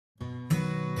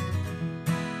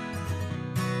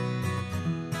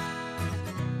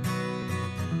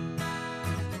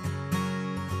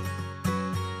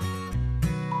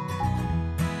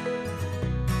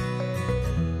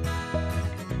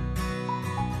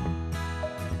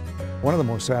One of the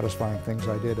most satisfying things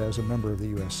I did as a member of the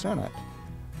U.S. Senate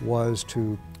was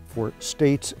for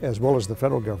states as well as the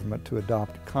federal government to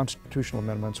adopt constitutional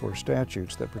amendments or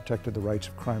statutes that protected the rights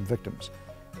of crime victims.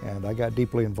 And I got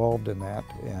deeply involved in that,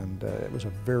 and it was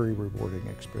a very rewarding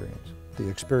experience. The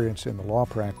experience in the law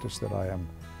practice that I am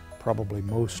probably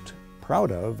most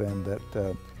proud of and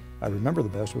that I remember the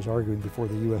best was arguing before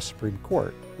the U.S. Supreme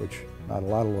Court, which not a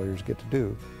lot of lawyers get to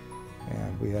do.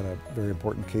 And we had a very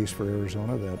important case for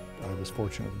Arizona that I was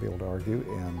fortunate to be able to argue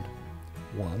and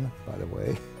won, by the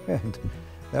way. And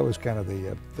that was kind of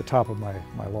the top of my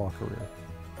law career.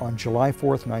 On July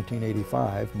 4th,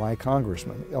 1985, my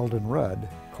congressman, Eldon Rudd,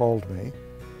 called me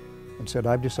and said,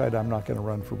 "I've decided I'm not going to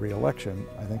run for re-election.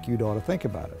 I think you'd ought to think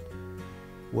about it."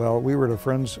 Well, we were at a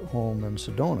friend's home in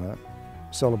Sedona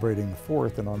celebrating the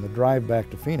 4th, and on the drive back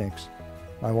to Phoenix,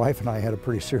 my wife and I had a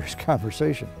pretty serious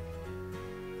conversation.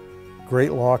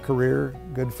 Great law career,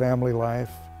 good family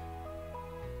life,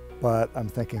 but I'm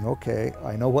thinking, okay,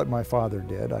 I know what my father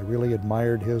did. I really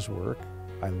admired his work.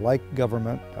 I like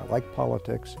government, I like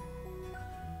politics.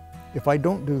 If I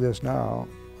don't do this now, I'll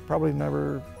probably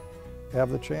never have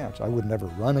the chance. I would never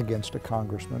run against a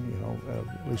congressman, you know,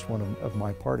 at least one of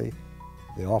my party.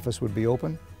 The office would be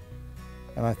open.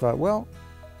 And I thought, well,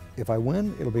 if I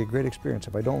win, it'll be a great experience.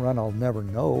 If I don't run, I'll never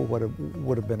know what it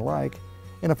would have been like.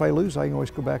 And if I lose, I can always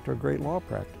go back to a great law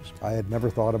practice. I had never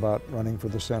thought about running for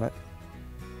the Senate.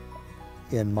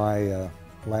 In my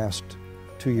last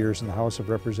 2 years in the House of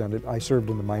Representatives, I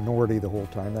served in the minority the whole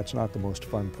time. That's not the most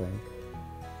fun thing.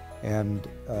 And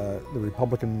a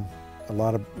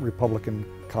lot of Republican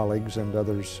colleagues and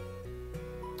others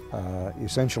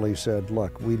essentially said,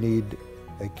 look, we need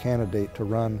a candidate to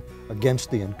run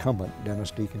against the incumbent,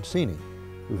 Dennis DeConcini,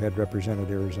 who had represented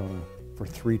Arizona for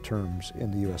 3 terms in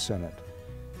the U.S. Senate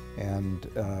and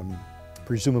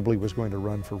presumably was going to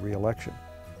run for re-election.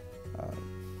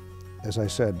 As I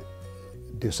said,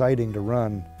 deciding to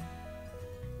run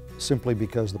simply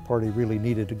because the party really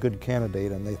needed a good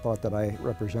candidate and they thought that I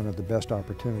represented the best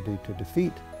opportunity to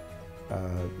defeat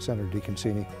Senator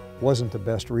DeConcini wasn't the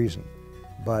best reason.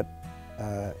 But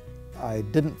I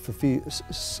didn't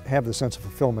have the sense of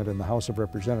fulfillment in the House of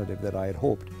Representatives that I had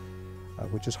hoped,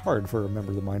 which is hard for a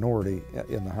member of the minority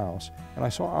in the House. And I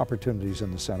saw opportunities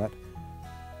in the Senate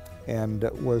and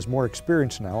was more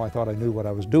experienced now. I thought I knew what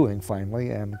I was doing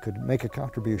finally and could make a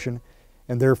contribution,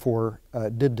 and therefore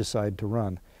did decide to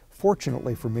run.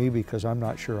 Fortunately for me, because I'm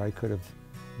not sure I could have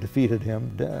defeated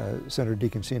him, Senator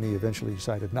DeConcini eventually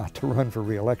decided not to run for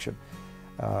re-election.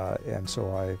 And so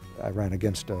I ran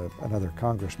against another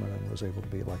congressman and was able to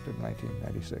be elected in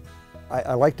 1996.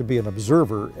 I like to be an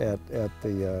observer at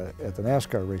the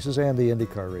NASCAR races and the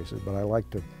IndyCar races, but I like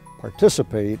to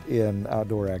participate in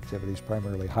outdoor activities,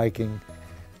 primarily hiking,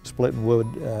 splitting wood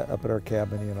up at our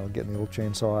cabin, you know, getting the old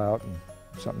chainsaw out and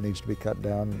something needs to be cut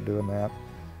down and doing that.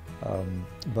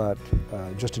 But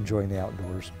just enjoying the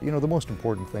outdoors. You know, the most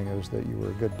important thing is that you were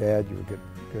a good dad, you were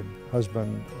a good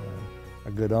husband,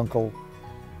 a good uncle.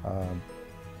 And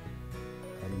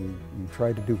you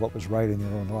tried to do what was right in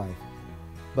your own life.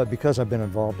 But because I've been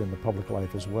involved in the public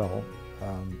life as well,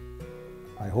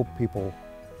 I hope people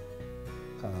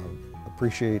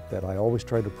appreciate that I always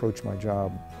try to approach my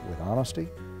job with honesty,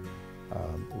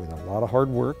 with a lot of hard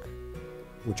work,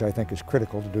 which I think is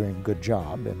critical to doing a good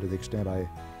job, and to the extent I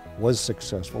was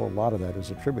successful, a lot of that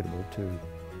is attributable to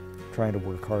trying to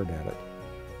work hard at it.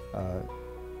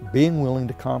 Being willing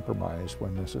to compromise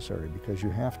when necessary, because you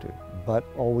have to, but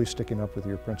always sticking up with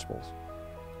your principles.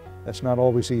 That's not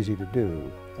always easy to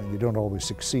do, and you don't always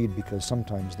succeed because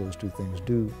sometimes those two things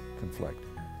do conflict.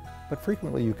 But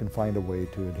frequently you can find a way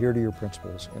to adhere to your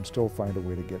principles and still find a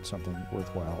way to get something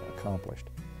worthwhile accomplished.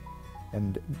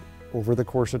 And over the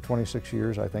course of 26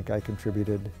 years, I think I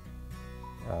contributed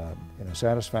in a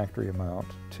satisfactory amount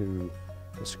to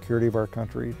the security of our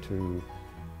country, to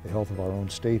the health of our own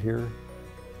state here,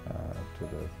 to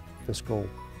the fiscal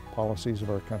policies of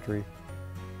our country,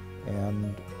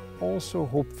 and also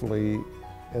hopefully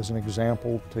as an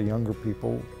example to younger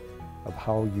people of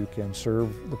how you can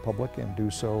serve the public and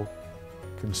do so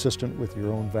consistent with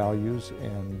your own values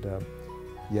and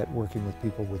yet working with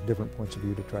people with different points of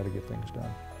view to try to get things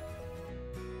done.